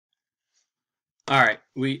All right,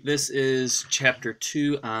 this is chapter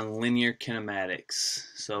 2 on linear kinematics.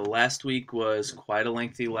 So last week was quite a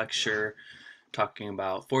lengthy lecture talking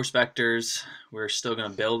about force vectors. We're still going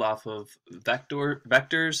to build off of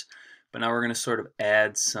vectors, but now we're going to sort of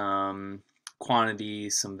add some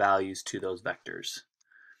quantities, some values to those vectors.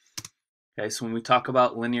 Okay, so when we talk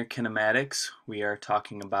about linear kinematics, we are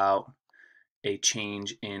talking about a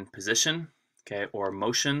change in position, okay, or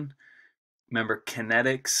motion. Remember,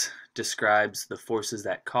 kinetics describes the forces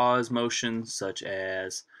that cause motion, such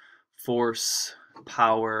as force,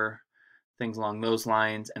 power, things along those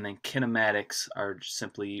lines, and then kinematics are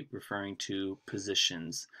simply referring to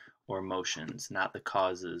positions or motions, not the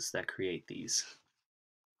causes that create these.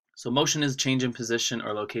 So motion is a change in position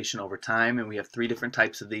or location over time, and we have three different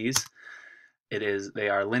types of these. They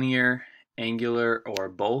are linear, angular, or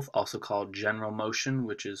both, also called general motion,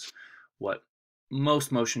 which is what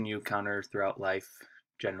most motion you encounter throughout life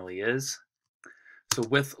generally is. So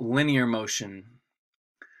with linear motion,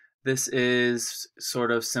 this is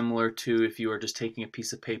sort of similar to if you were just taking a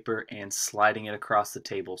piece of paper and sliding it across the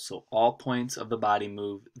table. So all points of the body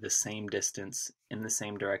move the same distance in the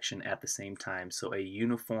same direction at the same time. So a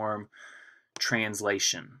uniform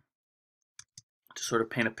translation. To sort of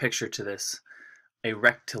paint a picture to this, a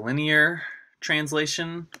rectilinear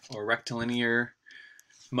translation or rectilinear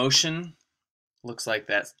motion looks like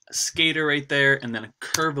that skater right there, and then a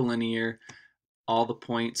curvilinear, all the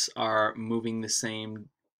points are moving the same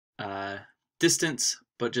distance,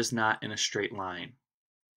 but just not in a straight line.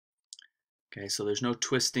 Okay, so there's no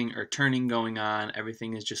twisting or turning going on.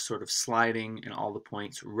 Everything is just sort of sliding, and all the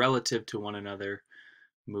points relative to one another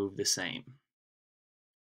move the same.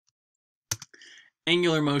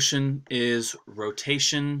 Angular motion is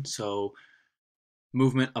rotation, so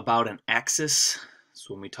movement about an axis.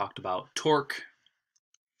 So when we talked about torque,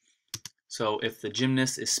 so if the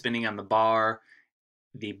gymnast is spinning on the bar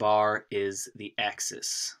is the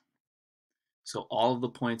axis. So all of the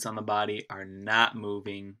points on the body are not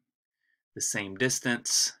moving the same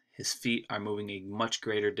distance. His feet are moving a much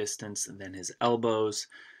greater distance than his elbows,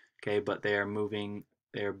 okay, but they are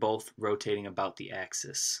both rotating about the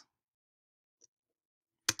axis.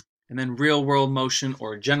 And then real world motion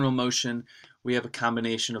or general motion, we have a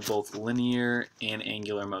combination of both linear and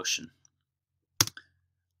angular motion.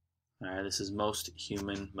 All right, this is most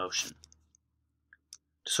human motion.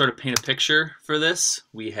 To sort of paint a picture for this,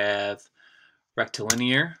 we have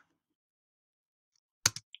rectilinear,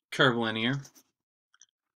 curvilinear,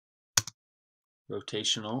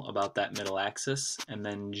 rotational about that middle axis, and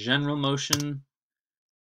then general motion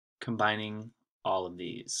combining all of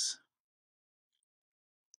these.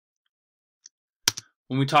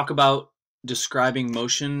 When we talk about describing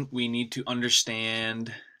motion, we need to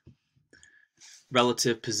understand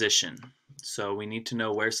relative position. So we need to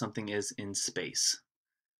know where something is in space.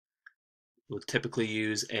 We'll typically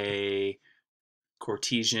use a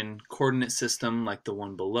Cartesian coordinate system like the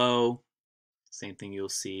one below. Same thing you'll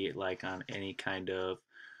see like on any kind of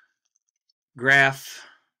graph.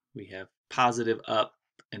 We have positive up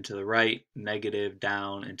and to the right, negative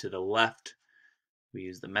down and to the left. We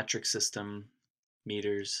use the metric system,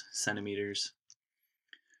 meters, centimeters.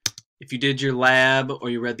 If you did your lab or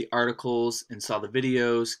you read the articles and saw the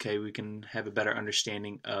videos, okay, we can have a better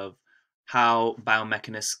understanding of how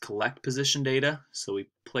biomechanists collect position data. So we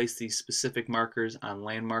place these specific markers on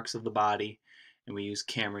landmarks of the body, and we use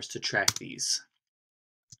cameras to track these.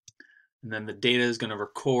 And then the data is going to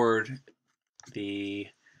record the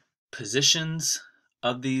positions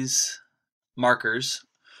of these markers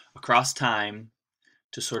across time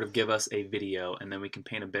to sort of give us a video, and then we can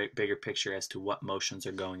paint a bigger picture as to what motions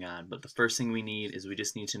are going on. But the first thing we need is we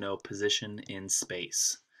just need to know position in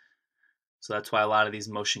space. So that's why a lot of these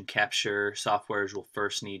motion capture softwares will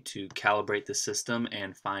first need to calibrate the system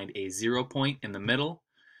and find a 0 point in the middle,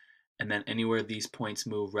 and then anywhere these points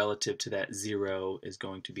move relative to that 0 is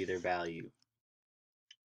going to be their value.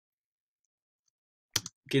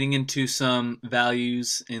 Getting into some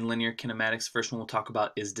values in linear kinematics, first one we'll talk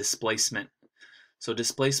about is displacement. So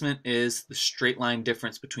displacement is the straight line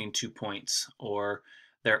difference between 2 points, or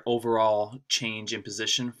their overall change in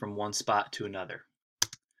position from one spot to another.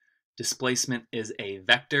 Displacement is a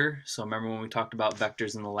vector. So remember when we talked about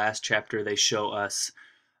vectors in the last chapter, they show us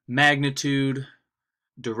magnitude,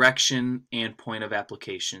 direction, and point of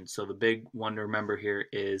application. So the big one to remember here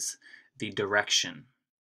is the direction.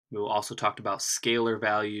 We will also talk about scalar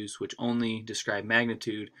values, which only describe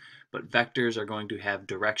magnitude, but vectors are going to have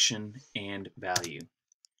direction and value.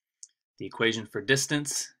 The equation for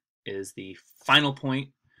distance is the final point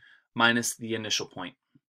minus the initial point.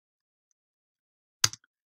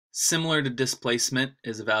 Similar to displacement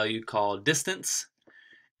is a value called distance,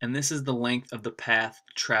 and this is the length of the path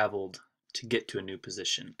traveled to get to a new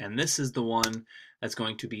position. And this is the one that's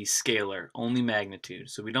going to be scalar, only magnitude.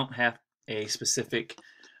 So we don't have a specific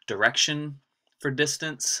direction for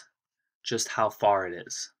distance, just how far it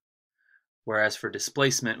is. Whereas for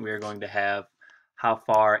displacement, we are going to have how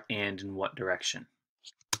far and in what direction.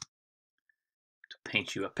 To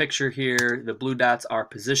paint you a picture here, the blue dots are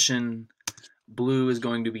position, blue is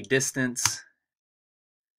going to be distance.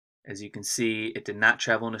 As you can see, it did not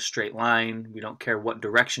travel in a straight line. We don't care what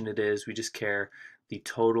direction it is, we just care the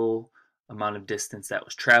total amount of distance that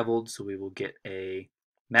was traveled, so we will get a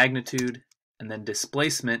magnitude. And then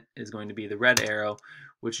displacement is going to be the red arrow,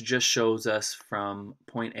 which just shows us from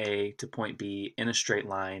point A to point B in a straight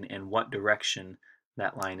line and what direction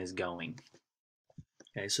that line is going.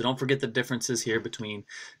 Okay, so don't forget the differences here between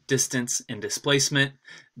distance and displacement.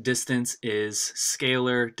 Distance is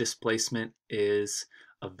scalar, displacement is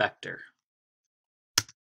a vector.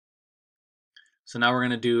 So now we're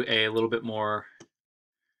going to do a little bit more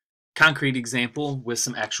concrete example with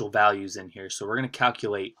some actual values in here. So we're going to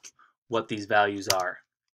calculate what these values are.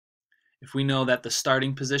 If we know that the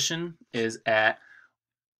starting position is at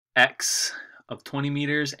x of 20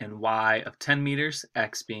 meters and y of 10 meters,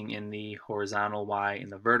 x being in the horizontal, y in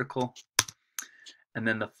the vertical, and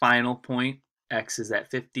then the final point, x is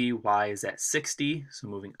at 50, y is at 60, so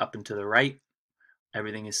moving up and to the right,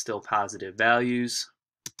 everything is still positive values.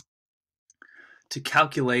 To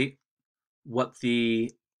calculate what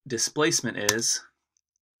the displacement is,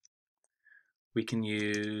 we can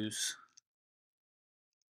use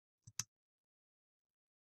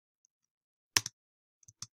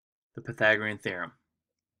the Pythagorean theorem.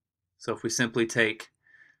 So if we simply take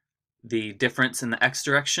the difference in the x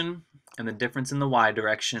direction and the difference in the y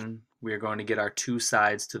direction, we are going to get our two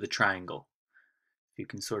sides to the triangle. You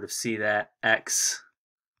can sort of see that x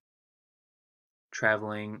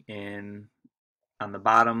traveling in on the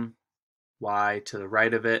bottom, y to the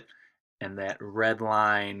right of it, and that red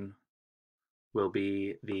line will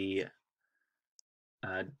be the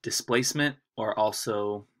displacement, or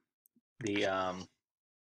also the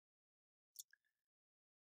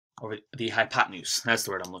hypotenuse. That's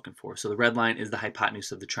the word I'm looking for. So the red line is the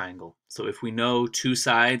hypotenuse of the triangle. So if we know two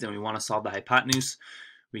sides and we want to solve the hypotenuse,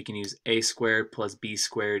 we can use a squared plus b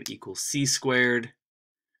squared equals c squared,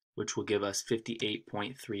 which will give us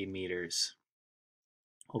 58.3 meters.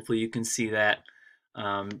 Hopefully you can see that.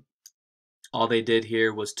 All they did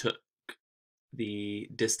here was took the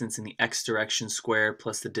distance in the x direction squared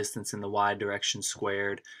plus the distance in the y direction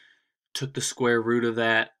squared, took the square root of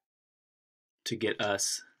that to get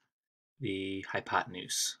us the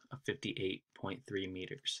hypotenuse of 58.3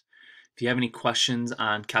 meters. If you have any questions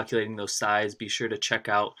on calculating those sides, be sure to check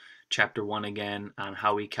out chapter 1 again on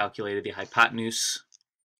how we calculated the hypotenuse.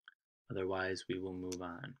 Otherwise, we will move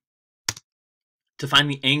on. To find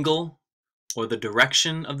the angle or the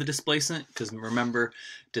direction of the displacement, because remember,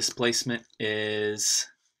 displacement is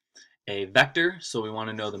a vector, so we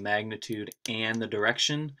want to know the magnitude and the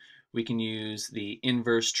direction, we can use the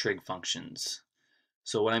inverse trig functions.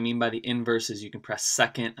 So what I mean by the inverse is you can press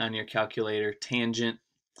second on your calculator, tangent.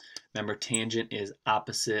 Remember, tangent is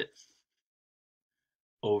opposite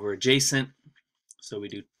over adjacent. So we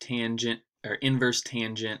do tangent or inverse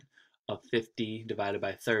tangent of 50 divided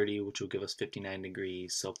by 30, which will give us 59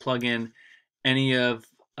 degrees. So plug in any of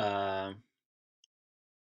the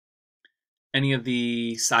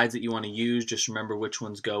sides that you want to use. Just remember which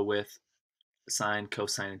ones go with sine,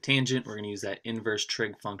 cosine, and tangent. We're going to use that inverse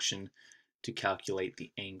trig function to calculate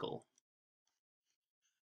the angle.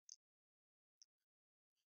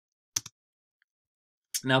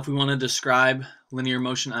 Now, if we want to describe linear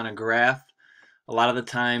motion on a graph, a lot of the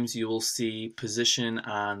times you will see position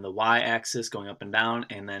on the y-axis going up and down,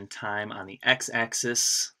 and then time on the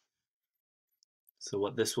x-axis. So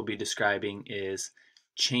what this will be describing is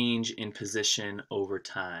change in position over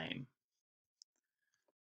time.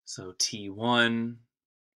 So T1,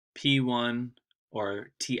 P1, or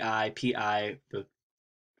TI, PI, the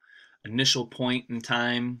initial point in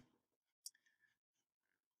time,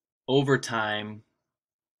 over time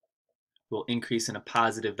will increase in a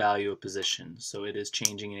positive value of position. So it is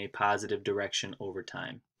changing in a positive direction over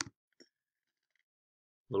time. A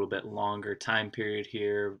little bit longer time period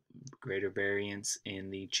here, greater variance in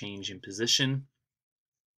the change in position.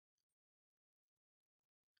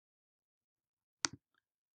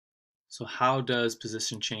 So how does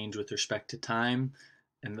position change with respect to time?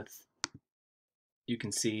 And you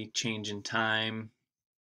can see change in time,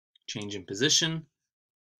 change in position.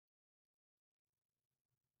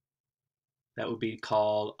 That would be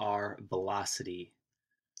called our velocity.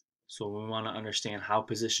 So we want to understand how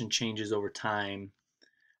position changes over time.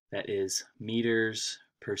 That is meters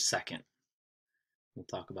per second. We'll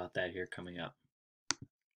talk about that here coming up.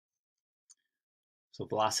 So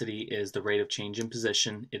velocity is the rate of change in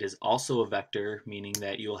position. It is also a vector, meaning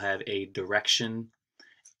that you'll have a direction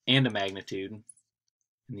and a magnitude. And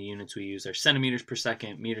the units we use are centimeters per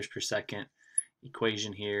second, meters per second.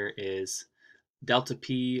 Equation here is delta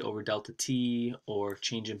P over delta T, or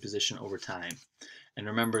change in position over time. And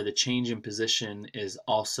remember, the change in position is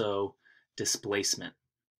also displacement.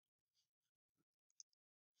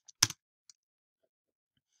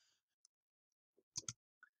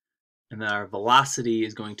 And then our velocity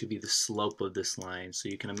is going to be the slope of this line. So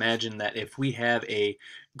you can imagine that if we have a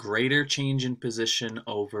greater change in position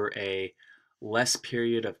over a less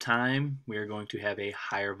period of time, we are going to have a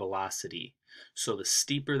higher velocity. So the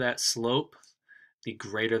steeper that slope, the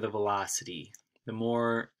greater the velocity.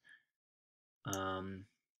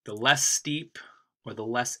 The less steep or the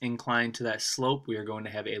less inclined to that slope, we are going to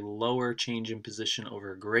have a lower change in position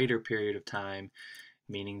over a greater period of time,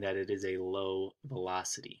 meaning that it is a low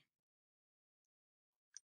velocity.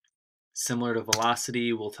 Similar to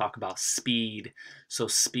velocity, we'll talk about speed. So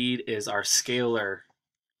speed is our scalar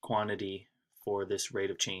quantity for this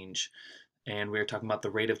rate of change. And we're talking about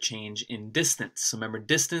the rate of change in distance. So remember,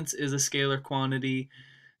 distance is a scalar quantity,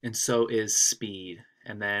 and so is speed.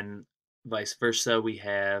 And then vice versa, we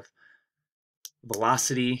have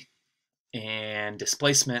velocity and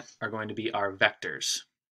displacement are going to be our vectors.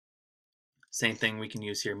 Same thing we can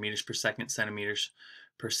use here, meters per second, centimeters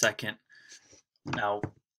per second. Now,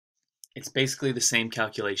 it's basically the same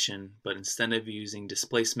calculation, but instead of using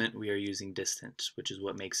displacement, we are using distance, which is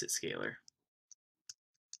what makes it scalar.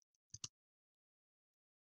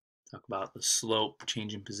 Talk about the slope,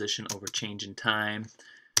 change in position over change in time.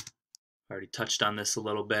 Already touched on this a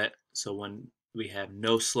little bit. So when we have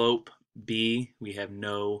no slope, B, we have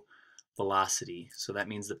no velocity. So that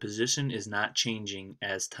means the position is not changing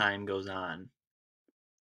as time goes on.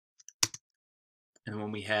 And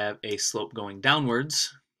when we have a slope going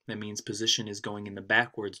downwards, that means position is going in the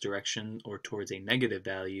backwards direction or towards a negative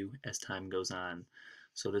value as time goes on.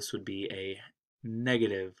 So this would be a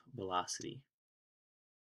negative velocity.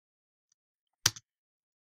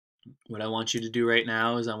 What I want you to do right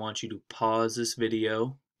now is I want you to pause this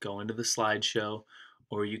video, go into the slideshow,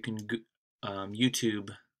 or you can YouTube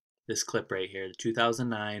this clip right here, the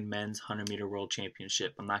 2009 Men's 100-meter World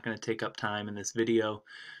Championship. I'm not going to take up time in this video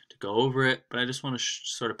to go over it, but I just want to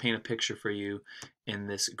sort of paint a picture for you in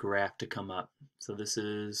this graph to come up. So this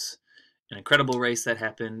is an incredible race that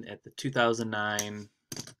happened at the 2009,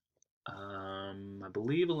 I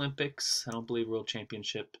believe Olympics. I don't believe World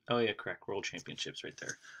Championship. Oh yeah, correct, World Championships right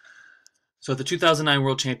there. So at the 2009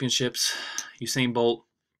 World Championships, Usain Bolt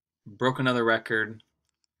broke another record.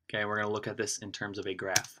 Okay, we're going to look at this in terms of a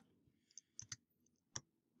graph.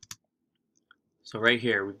 So right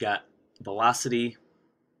here, we've got velocity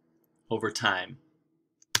over time.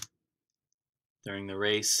 During the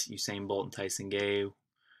race, Usain Bolt and Tyson Gay are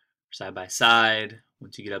side by side.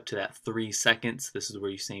 Once you get up to that 3 seconds, this is where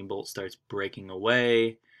Usain Bolt starts breaking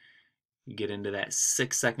away. You get into that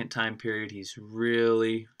 6-second time period, he's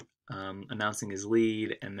really announcing his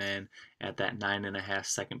lead, and then at that 9.5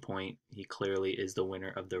 second point, he clearly is the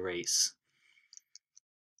winner of the race.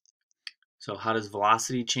 So how does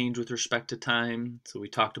velocity change with respect to time? So we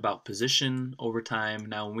talked about position over time.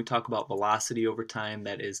 Now when we talk about velocity over time,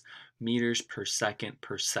 that is meters per second,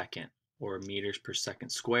 or meters per second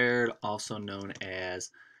squared, also known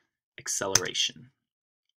as acceleration.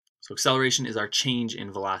 So acceleration is our change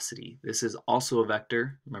in velocity. This is also a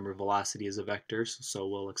vector. Remember, velocity is a vector, so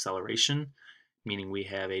will acceleration, meaning we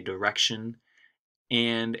have a direction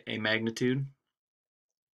and a magnitude.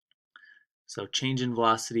 So change in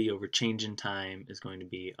velocity over change in time is going to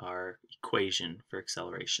be our equation for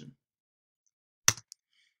acceleration.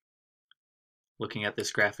 Looking at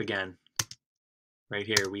this graph again, right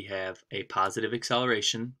here we have a positive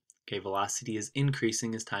acceleration. Okay, velocity is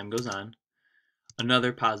increasing as time goes on.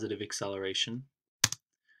 Another positive acceleration.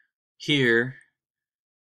 Here,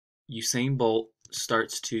 Usain Bolt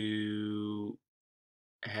starts to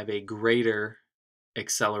have a greater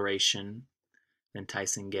acceleration than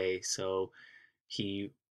Tyson Gay. So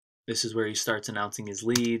this is where he starts announcing his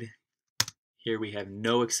lead. Here we have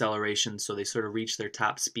no acceleration, so they sort of reach their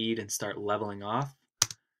top speed and start leveling off.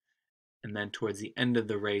 And then towards the end of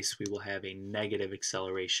the race, we will have a negative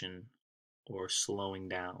acceleration or slowing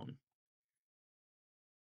down.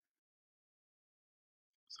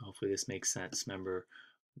 So hopefully this makes sense. Remember,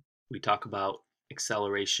 we talk about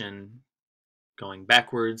acceleration going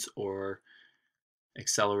backwards or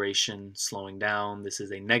acceleration slowing down. This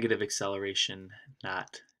is a negative acceleration,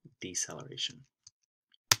 not deceleration.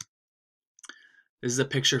 This is a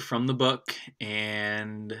picture from the book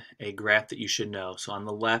and a graph that you should know. So on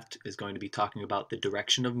the left is going to be talking about the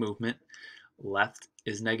direction of movement. Left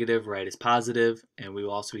is negative, right is positive, and we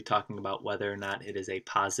will also be talking about whether or not it is a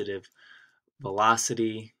positive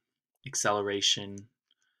velocity, acceleration,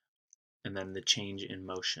 and then the change in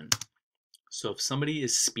motion. So if somebody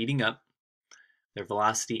is speeding up, their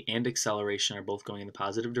velocity and acceleration are both going in the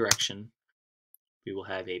positive direction, we will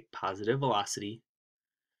have a positive velocity,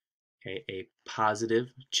 okay, a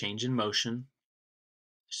positive change in motion,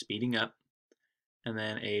 speeding up, and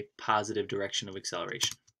then a positive direction of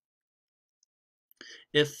acceleration.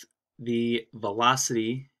 If the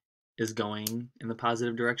velocity is going in the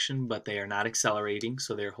positive direction, but they are not accelerating,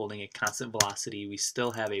 so they're holding a constant velocity, we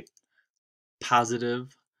still have a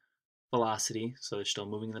positive velocity, so they're still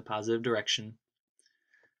moving in the positive direction.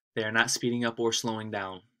 They are not speeding up or slowing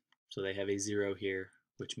down, so they have a 0 here,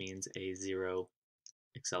 which means a 0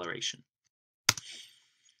 acceleration.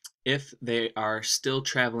 If they are still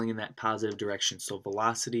traveling in that positive direction, so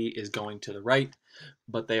velocity is going to the right,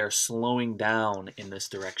 but they are slowing down in this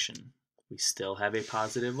direction, we still have a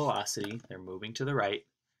positive velocity. They're moving to the right,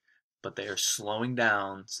 but they are slowing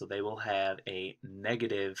down, so they will have a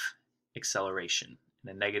negative acceleration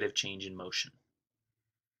and a negative change in motion.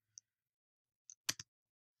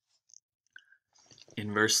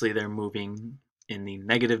 Inversely, they're moving in the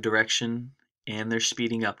negative direction and they're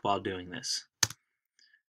speeding up while doing this.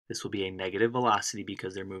 This will be a negative velocity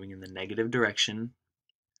because they're moving in the negative direction.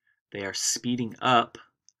 They are speeding up,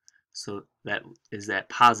 so that is that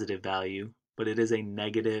positive value, but it is a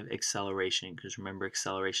negative acceleration because remember,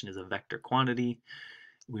 acceleration is a vector quantity.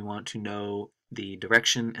 We want to know the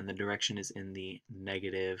direction, and the direction is in the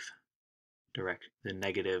negative direction in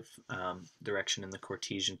the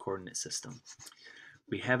Cartesian coordinate system.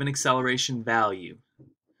 We have an acceleration value,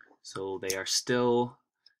 so they are still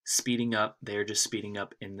speeding up. They're just speeding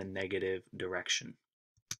up in the negative direction.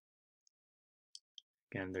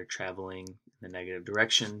 Again, they're traveling in the negative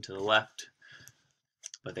direction to the left,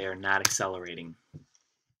 but they are not accelerating.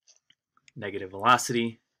 Negative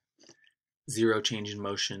velocity, 0 change in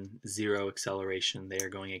motion, 0 acceleration. They are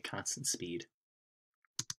going at constant speed.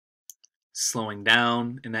 Slowing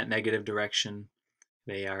down in that negative direction,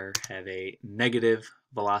 they have a negative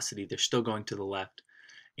velocity. They're still going to the left.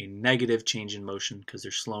 A negative change in motion because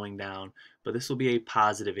they're slowing down, but this will be a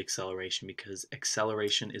positive acceleration because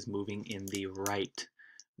acceleration is moving in the right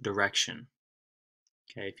direction.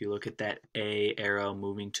 Okay, if you look at that A arrow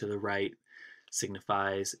moving to the right,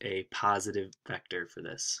 signifies a positive vector for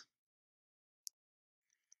this.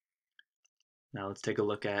 Now let's take a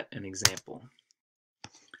look at an example.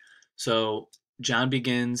 So John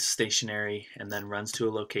begins stationary and then runs to a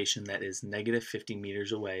location that is negative 50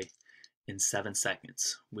 meters away in 7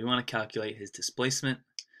 seconds. We want to calculate his displacement,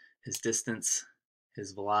 his distance,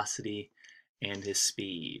 his velocity, and his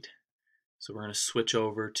speed. So we're going to switch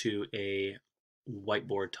over to a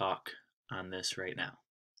whiteboard talk on this right now.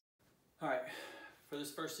 All right, for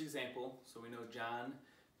this first example, so we know John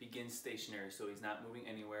begins stationary, so he's not moving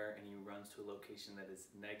anywhere, and he runs to a location that is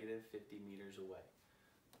negative 50 meters away.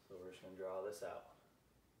 So we're just going to draw this out.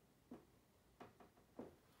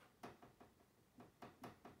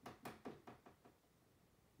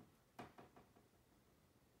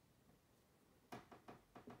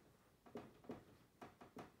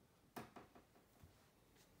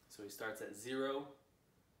 So he starts at 0,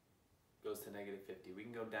 goes to negative 50. We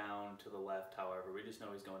can go down to the left, however. We just know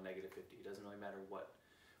he's going negative 50. It doesn't really matter what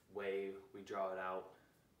way we draw it out.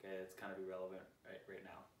 Okay, it's kind of irrelevant right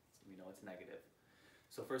now. So we know it's negative.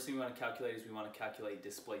 So first thing we want to calculate is we want to calculate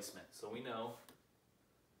displacement. So we know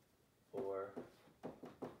for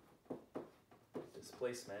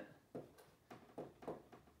displacement,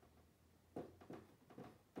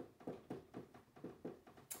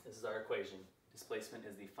 this is our equation. Displacement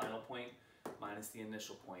is the final point minus the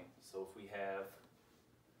initial point. So if we have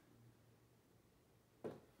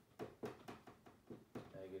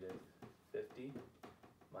negative 50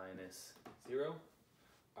 minus 0,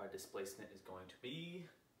 our displacement is going to be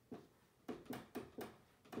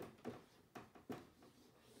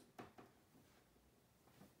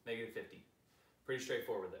negative 50. Pretty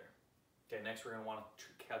straightforward there. Okay, next we're going to want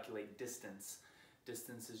to calculate distance.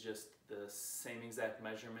 Distance is just the same exact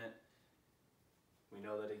measurement. We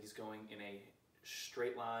know that he's going in a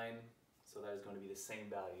straight line, so that is going to be the same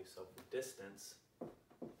value. So for distance,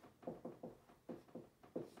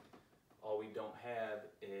 all we don't have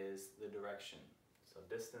is the direction. So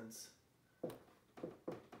distance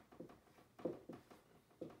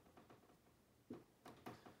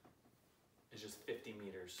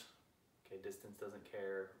doesn't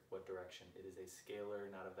care what direction. It is a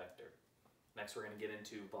scalar, not a vector. Next, we're going to get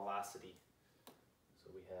into velocity. So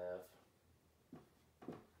we have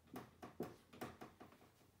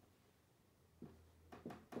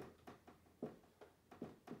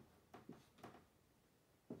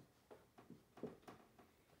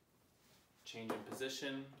change in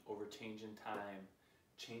position over change in time.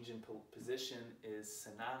 Change in position is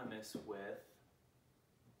synonymous with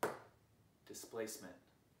displacement.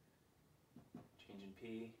 Change in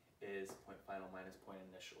P is point final minus point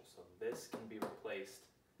initial. So this can be replaced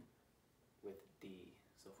with D.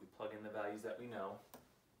 So if we plug in the values that we know,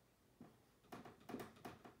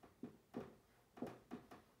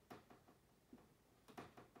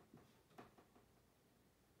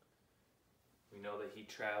 we know that he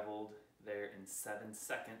traveled there in 7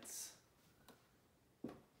 seconds.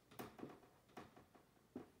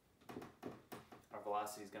 Our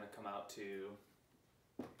velocity is going to come out to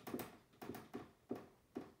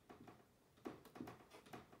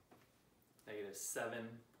negative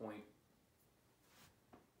 7 point,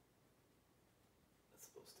 that's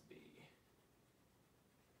supposed to be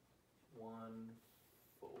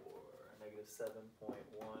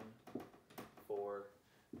 7.14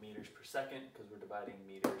 meters per second, because we're dividing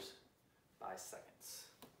meters by seconds.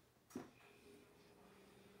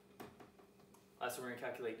 Last one we're going to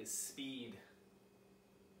calculate is speed.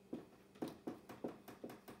 The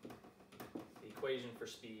equation for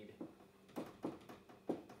speed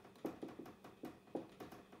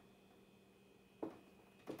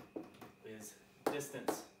is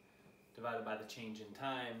distance divided by the change in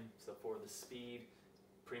time. So for the speed,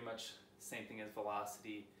 pretty much same thing as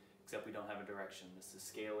velocity, except we don't have a direction. This is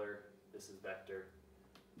scalar, this is vector.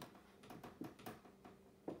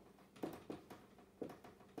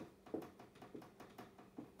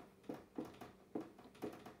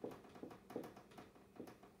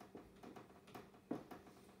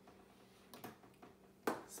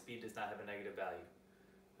 Speed does not have a negative value.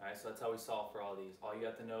 Alright, so that's how we solve for all these. All you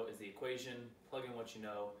have to know is the equation, plug in what you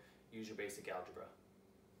know, use your basic algebra.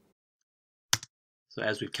 So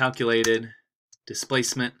as we've calculated,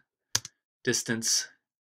 displacement, distance,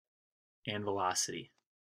 and velocity.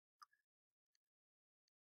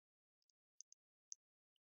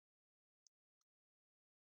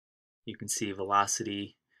 You can see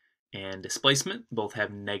velocity and displacement both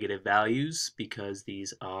have negative values because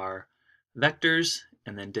these are vectors,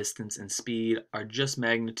 and then distance and speed are just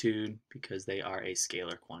magnitude because they are a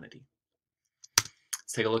scalar quantity.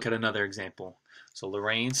 Let's take a look at another example. So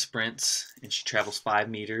Lorraine sprints and she travels 5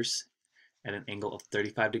 meters at an angle of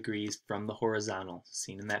 35 degrees from the horizontal,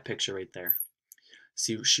 seen in that picture right there.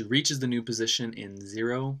 See, she reaches the new position in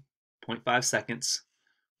 0.5 seconds.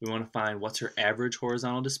 We want to find what's her average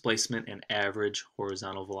horizontal displacement and average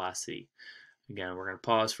horizontal velocity. Again, we're going to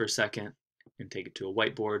pause for a second and take it to a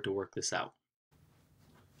whiteboard to work this out.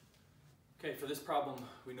 Okay, for this problem,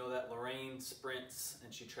 we know that Lorraine sprints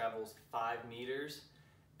and she travels 5 meters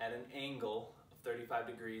at an angle of 35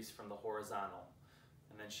 degrees from the horizontal.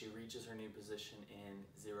 And then she reaches her new position in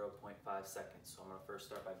 0.5 seconds. So I'm going to first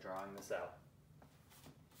start by drawing this out.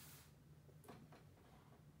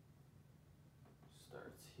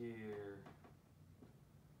 Starts here.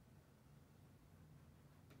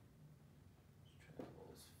 She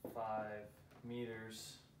travels 5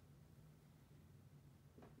 meters.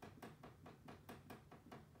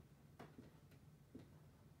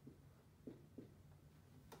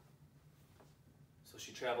 So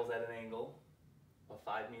she travels at an angle of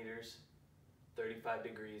 5 meters, 35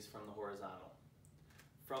 degrees from the horizontal.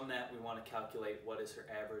 From that, we want to calculate what is her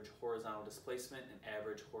average horizontal displacement and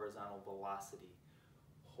average horizontal velocity.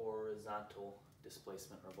 Horizontal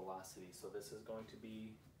displacement or velocity. So this is going to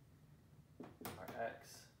be our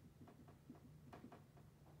x.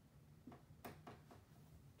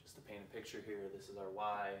 Just to paint a picture here, this is our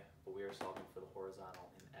y, but we are solving for the horizontal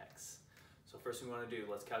in x. So first thing we want to do,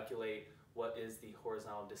 let's calculate what is the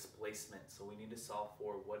horizontal displacement. So we need to solve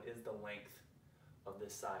for what is the length of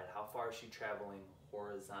this side. How far is she traveling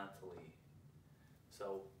horizontally?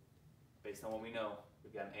 So based on what we know,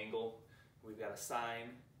 we've got an angle, we've got a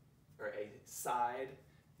sine, or a side,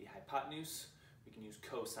 the hypotenuse, we can use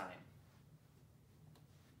cosine.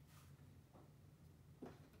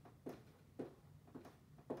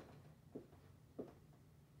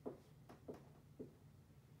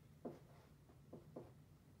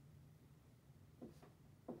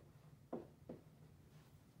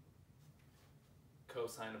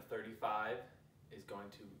 Cosine of 35 is going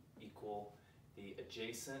to equal the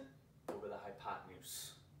adjacent over the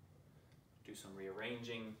hypotenuse. Do some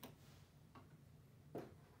rearranging. D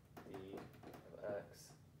of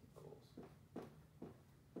x equals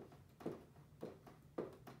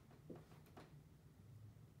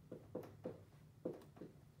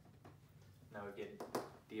now we get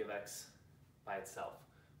d of x by itself.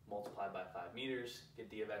 Multiply by 5 meters, get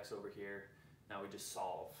d of x over here. Now we just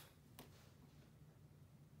solve.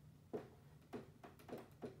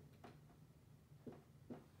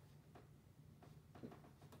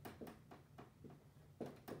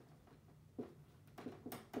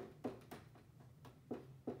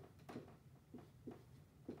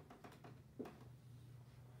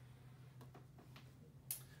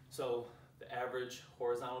 So the average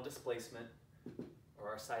horizontal displacement, or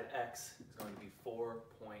our side x, is going to be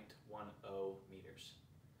 4.10 meters.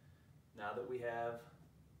 Now that we have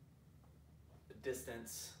the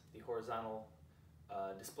distance, the horizontal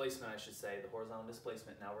displacement, I should say, the horizontal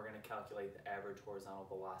displacement, now we're going to calculate the average horizontal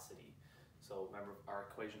velocity. So remember, our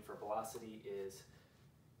equation for velocity is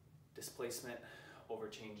displacement over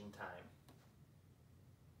change in time.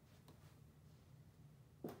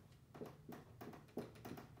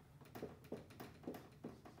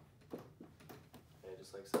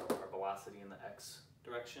 Just like so, our velocity in the x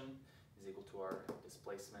direction is equal to our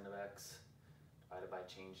displacement of x divided by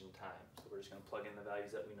change in time. So we're just going to plug in the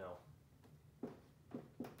values that we know.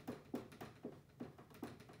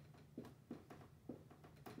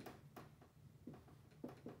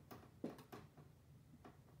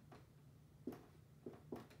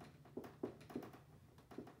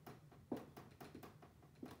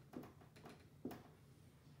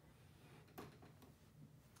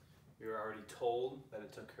 We were already told that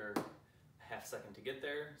it took her a half second to get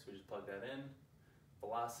there, so we just plug that in.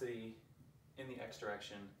 Velocity in the x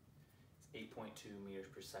direction is 8.2 meters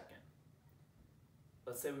per second.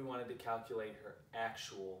 Let's say we wanted to calculate her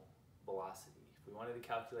actual velocity. If we wanted to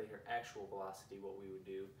calculate her actual velocity, what we would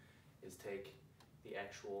do is take the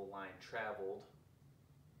actual line traveled,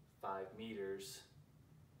 5 meters,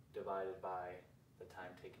 divided by the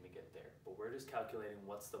time taken to get there. But we're just calculating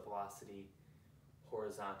what's the velocity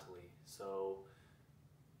horizontally. So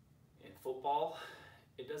in football,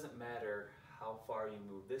 it doesn't matter how far you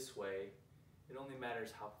move this way, it only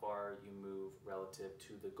matters how far you move relative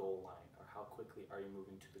to the goal line, or how quickly are you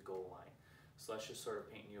moving to the goal line. So that's just sort of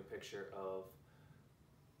painting you a picture of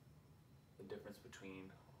the difference between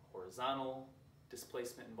horizontal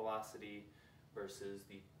displacement and velocity versus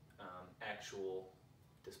the actual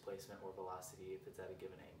displacement or velocity if it's at a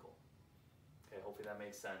given angle. Okay, hopefully that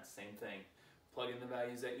makes sense. Same thing. Plug in the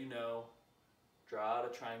values that you know, draw out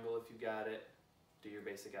a triangle if you got it, do your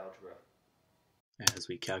basic algebra. As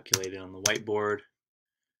we calculated on the whiteboard,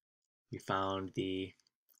 we found the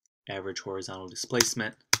average horizontal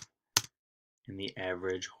displacement and the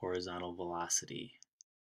average horizontal velocity.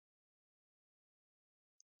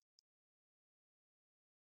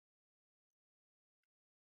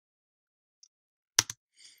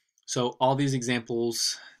 So all these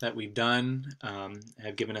examples that we've done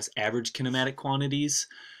have given us average kinematic quantities.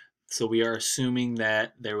 So we are assuming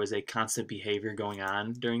that there was a constant behavior going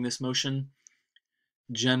on during this motion.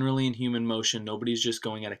 Generally in human motion, nobody's just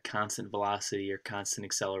going at a constant velocity or constant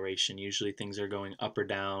acceleration. Usually things are going up or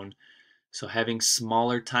down. So having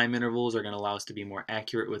smaller time intervals are going to allow us to be more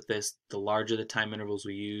accurate with this. The larger the time intervals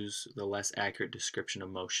we use, the less accurate description of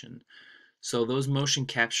motion. So those motion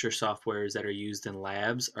capture softwares that are used in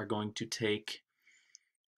labs are going to take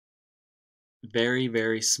very,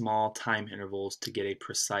 very small time intervals to get a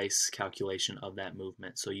precise calculation of that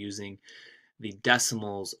movement. So using the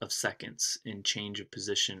decimals of seconds in change of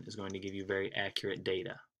position is going to give you very accurate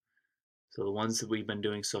data. So the ones that we've been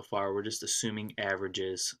doing so far, we're just assuming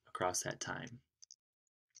averages across that time.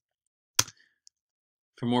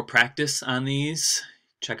 For more practice on these,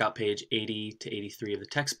 check out page 80 to 83 of the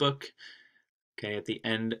textbook. Okay, at the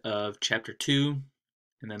end of chapter 2,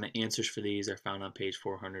 and then the answers for these are found on page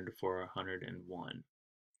 400 to 401.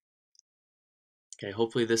 Okay,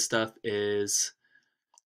 hopefully this stuff is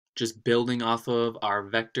just building off of our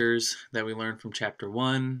vectors that we learned from chapter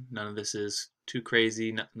 1. None of this is too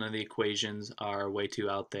crazy. None of the equations are way too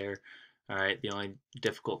out there. All right, the only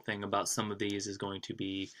difficult thing about some of these is going to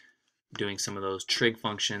be doing some of those trig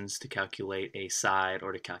functions to calculate a side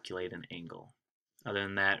or to calculate an angle. Other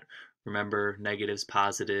than that, remember negatives,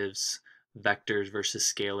 positives, vectors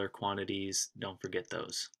versus scalar quantities. Don't forget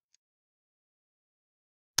those.